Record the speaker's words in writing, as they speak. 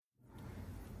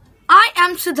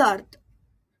am Siddharth.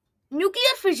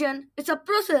 Nuclear fission is a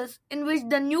process in which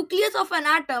the nucleus of an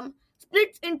atom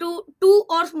splits into two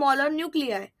or smaller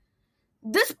nuclei.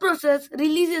 This process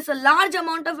releases a large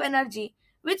amount of energy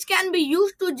which can be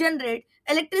used to generate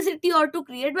electricity or to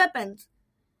create weapons.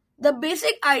 The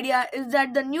basic idea is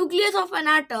that the nucleus of an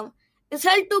atom is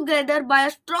held together by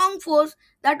a strong force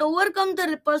that overcomes the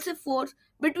repulsive force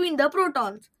between the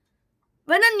protons.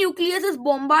 When a nucleus is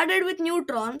bombarded with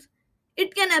neutrons,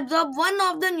 it can absorb one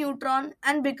of the neutrons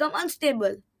and become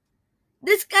unstable.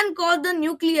 This can cause the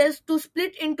nucleus to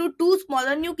split into two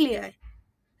smaller nuclei,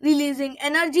 releasing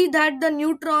energy that the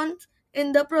neutrons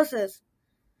in the process.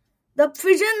 The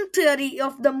fission theory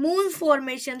of the moon's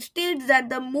formation states that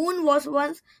the moon was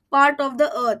once part of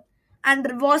the earth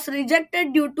and was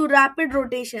rejected due to rapid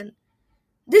rotation.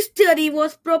 This theory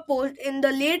was proposed in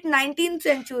the late 19th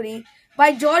century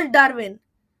by George Darwin,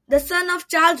 the son of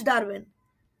Charles Darwin.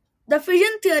 The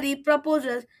fission theory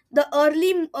proposes the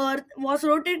early Earth was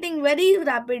rotating very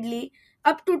rapidly,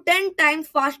 up to 10 times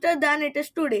faster than it is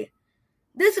today.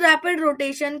 This rapid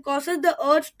rotation causes the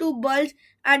Earth to bulge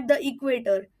at the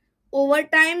equator. Over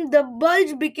time, the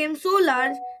bulge became so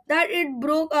large that it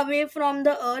broke away from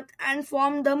the Earth and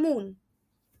formed the Moon.